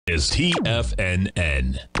is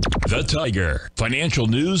TFNN, the Tiger Financial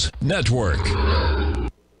News Network.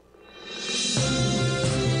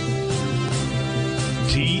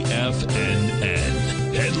 TFNN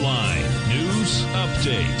Headline News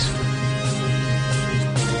Update.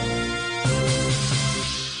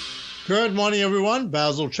 Good morning, everyone.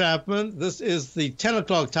 Basil Chapman. This is the 10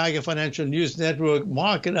 o'clock Tiger Financial News Network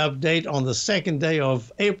market update on the second day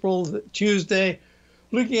of April, Tuesday.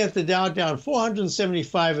 Looking at the Dow down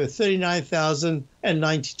 475 at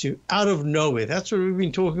 39,092 out of nowhere. That's what we've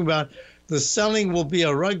been talking about. The selling will be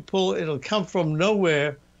a rug pull. It'll come from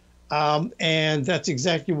nowhere. And that's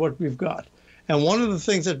exactly what we've got. And one of the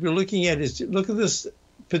things that we're looking at is, look at this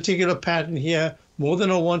particular pattern here, more than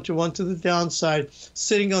a one-to-one to the downside,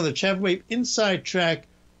 sitting on the Chapman wave inside track,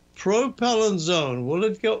 propellant zone. Will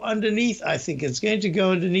it go underneath? I think it's going to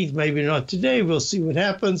go underneath. Maybe not today. We'll see what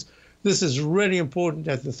happens. This is really important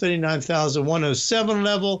at the 39,107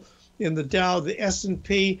 level in the Dow. The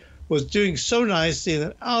S&P was doing so nicely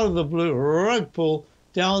that out of the blue, rug pull,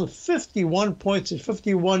 down 51 points at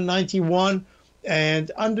 51.91 and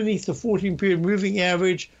underneath the 14-period moving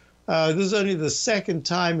average. This is only the second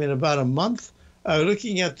time in about a month.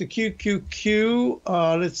 Looking at the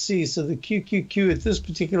QQQ, let's see. So the QQQ at this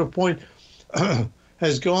particular point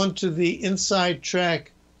has gone to the inside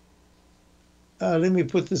track. Let me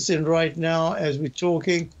put this in right now as we're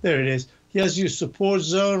talking. There it is. Here's your support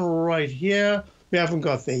zone right here. We haven't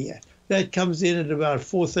got there yet. That comes in at about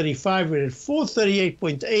 435. We're at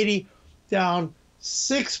 438.80, down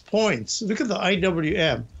 6 points. Look at the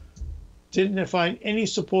IWM. Didn't find any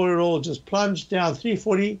support at all. Just plunged down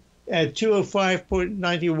 340 at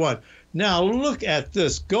 205.91. Now look at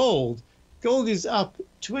this gold. Gold is up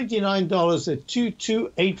 $29 at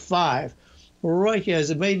 2285. Right here,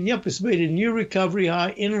 it's made a new recovery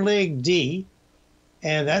high in leg D.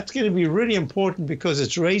 And that's going to be really important because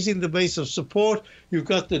it's raising the base of support. You've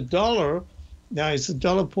got the dollar. Now, is the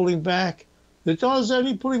dollar pulling back? The dollar's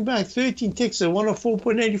only pulling back 13 ticks at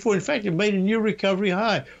 104.84. In fact, it made a new recovery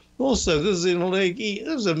high. Also, this is in leg E.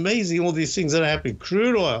 This is amazing, all these things that are happening.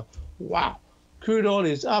 Crude oil. Wow. Crude oil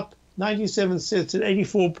is up 97 cents at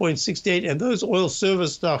 84.68. And those oil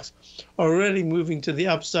service stocks are really moving to the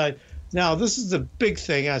upside. Now, this is the big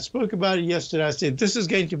thing. I spoke about it yesterday. I said this is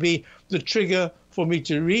going to be the trigger for me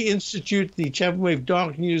to reinstitute the Chapman Wave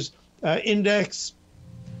Dark News Index.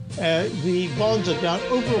 The bonds are down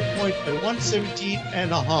over a point at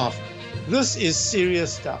 117.5. This is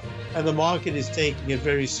serious stuff, and the market is taking it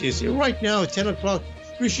very seriously. Right now at 10 o'clock,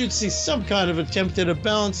 we should see some kind of attempt at a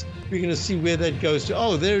bounce. We're going to see where that goes to.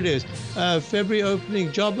 Oh, there it is. February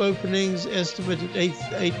opening, job openings, estimated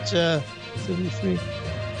 873.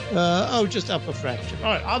 Just up a fraction.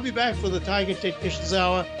 All right, I'll be back for the Tiger Technicians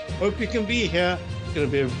Hour. Hope you can be here. It's going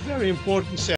to be a very important session.